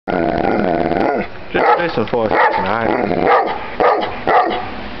Just listen for a second, alright?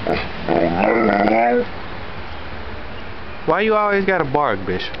 Why you always gotta bark,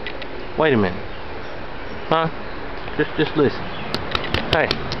 Bishop? Wait a minute. Huh? Just listen. Hey,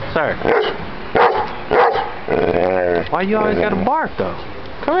 sir. Why you always gotta bark, though?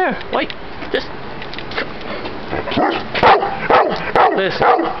 Come here. Wait. Just listen.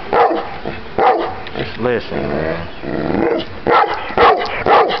 Just listen, man.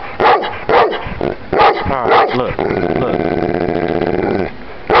 Alright, look.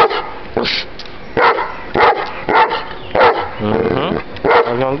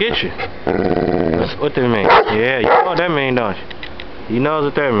 I was gonna get you. What that mean? Yeah, you know what that mean, don't you? You know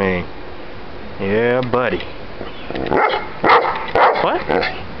what that mean. Yeah, buddy. What?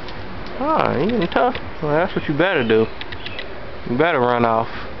 Oh, you getting tough? Well, that's what you better do. You better run off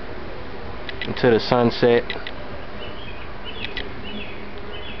into the sunset.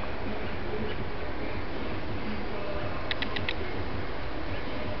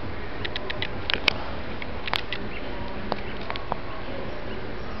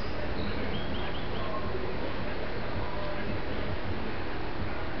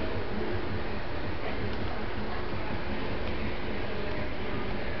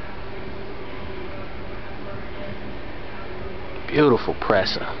 Beautiful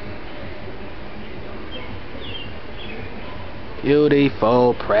presa.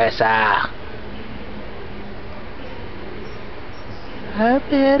 Beautiful presa. I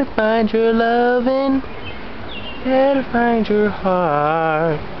better find your lovin'. Better find your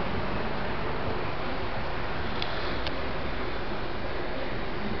heart.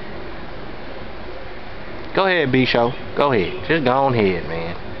 Go ahead, B-Show. Go ahead. Just go on ahead,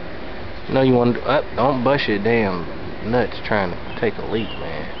 man. You know you want to... don't bust your damn nuts trying to take a leak,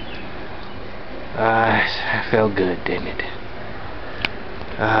 man. It felt good, didn't it?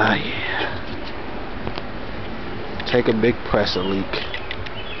 Yeah. Take a big presa leak.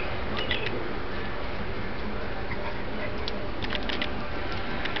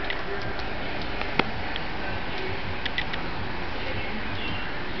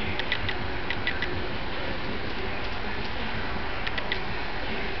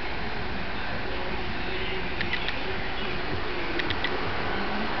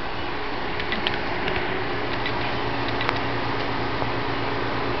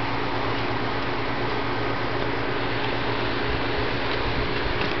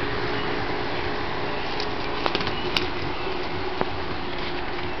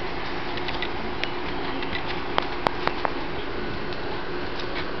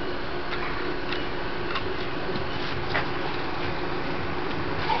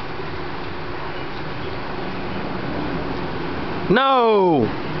 No!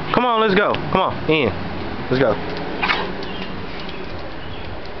 Come on, let's go. Come on, in. Let's go.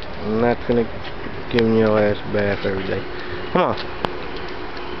 I'm not gonna give your ass a bath every day. Come on.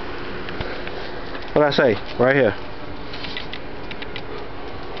 What'd I say? Right here.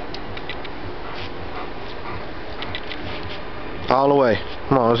 All the way.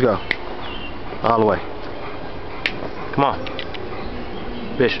 Come on, let's go. All the way. Come on.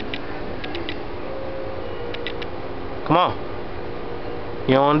 Bishop. Come on.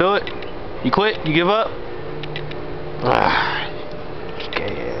 You don't want to do it? You quit? You give up?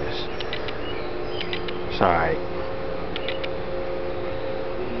 Gay ass. It's alright.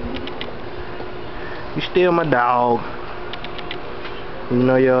 You still my dog. You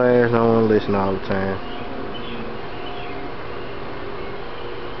know your ass don't want to listen all the time.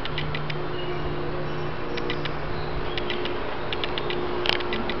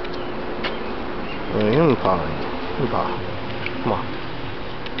 You can paw. Come on.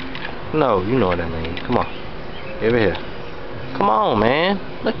 No, you know what I mean. Come on. Over here. Come on, man.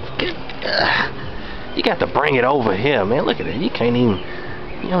 Look, you got to bring it over here, man. Look at it. You can't even...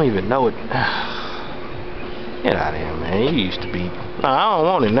 You don't even know it. Get out of here, man. You used to be... Nah, I don't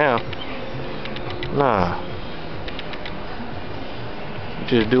want it now. Nah. You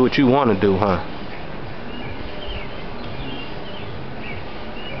just do what you want to do, huh?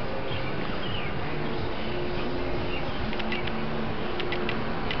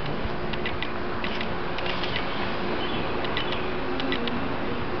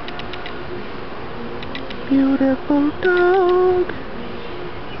 Beautiful dog.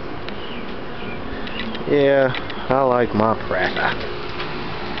 Yeah, I like my presa.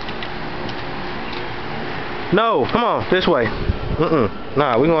 No, come on, this way.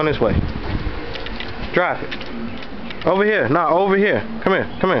 Nah, we going this way. Drop it. Over here. Nah, over here. Come here.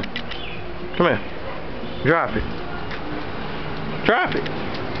 Come here. Drop it. Drop it.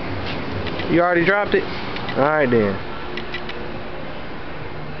 You already dropped it? Alright then.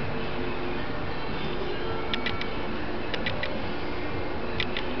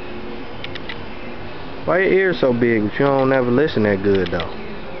 Why your ears so big, but you don't never listen that good though?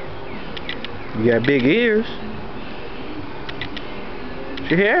 You got big ears.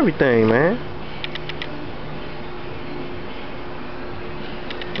 You hear everything, man.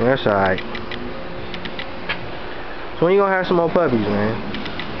 That's alright. So when you gonna have some more puppies, man?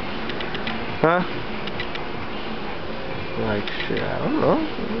 Huh? Like shit, I don't know.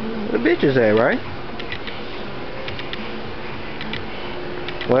 Where the bitches at, right?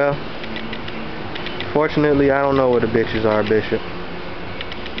 Well, fortunately, I don't know where the bitches are, Bishop.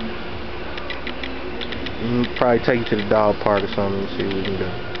 Probably take you to the dog park or something and see what we can do.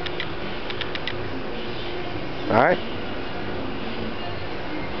 Alright?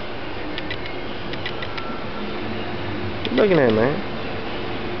 What you looking at, man?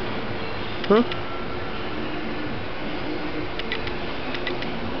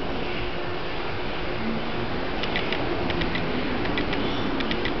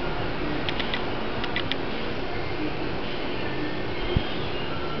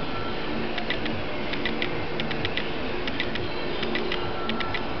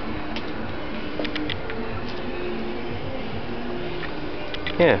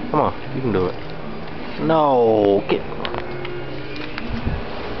 Yeah, come on, you can do it. No, get.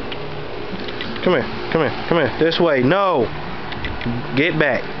 Come here, come here, come here. This way, no. Get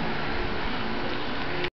back.